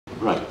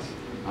Right.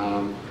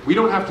 We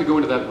don't have to go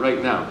into that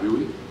right now, do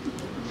we?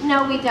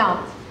 No, we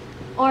don't.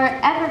 Or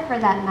ever for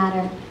that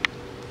matter.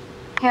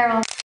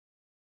 Harold,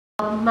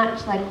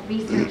 much like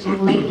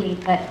researching lately,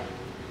 but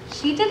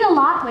she did a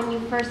lot when you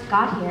first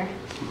got here.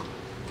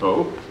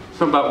 Oh?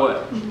 About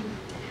what?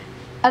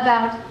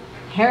 About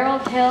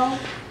Harold Hill,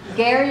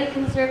 Gary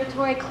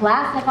Conservatory,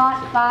 class of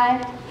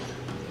 '05.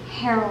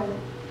 Harold,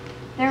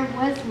 there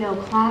was no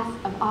class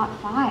of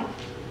 '05.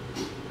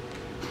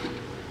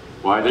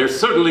 Why, there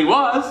certainly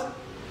was.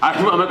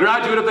 I'm a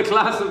graduate of the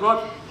class of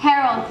what?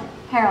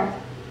 Harold.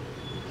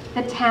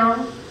 The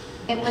town,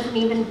 it wasn't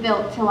even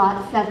built till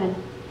 '07.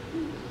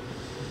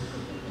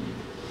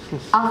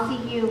 I'll see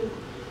you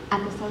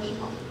at the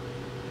sociable.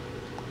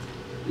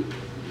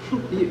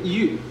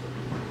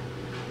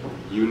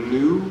 You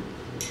knew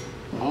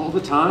all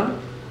the time?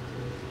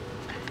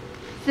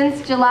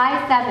 Since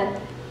July 7th,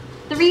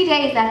 3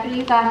 days after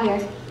you got here.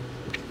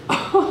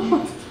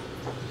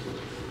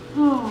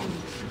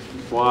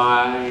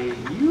 Why,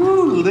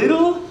 you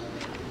little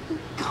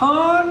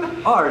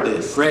con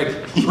artist. Greg,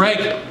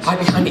 hide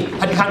behind me.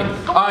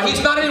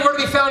 He's not anywhere to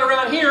be found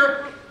around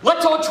here.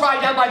 Let's all try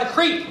down by the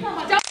creek.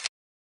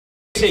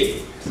 See,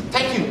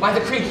 thank you, by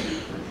the creek.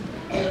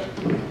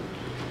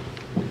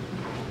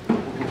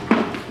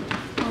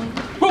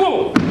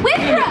 Whoa!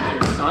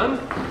 Winthrop! Son?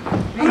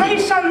 I'm not your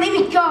son, let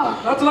me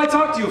go. Not till I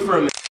talk to you for a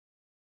minute.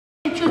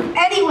 The truth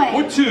anyway.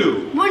 What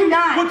to? We're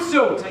not. What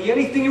so? Tell you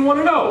anything you want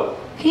to know.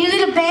 Can you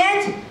lead a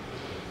band?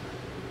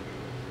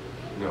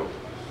 No.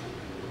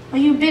 Are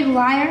you a big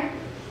liar?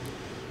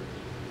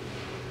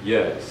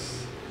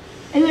 Yes.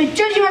 Are you a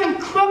dirty running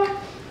crook?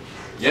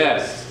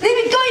 Yes. Let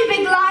me go, you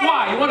big liar!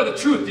 Why? You wanted the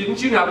truth,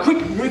 didn't you? Now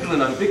quit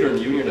wriggling. I'm bigger than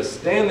you. You're going to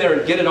stand there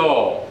and get it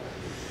all.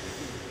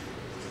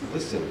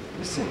 Listen.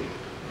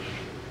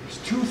 There's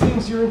two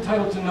things you're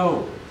entitled to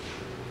know.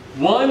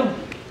 One,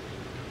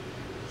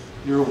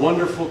 you're a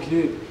wonderful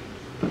kid.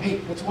 Hey,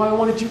 that's why I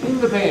wanted you in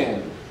the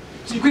band.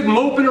 So you quit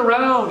moping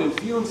around and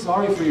feeling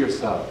sorry for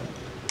yourself.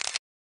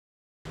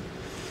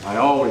 I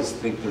always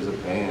think there's a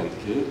band,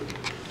 kid.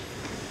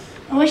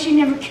 I wish you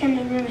never came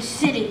to River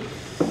City.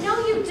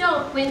 No, you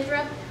don't,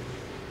 Winthrop.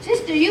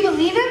 Sister, you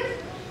believe him?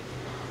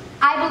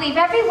 I believe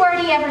every word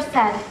he ever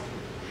said.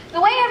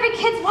 The way every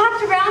kid's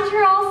walked around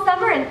here all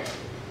summer and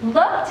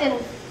looked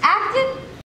and acted,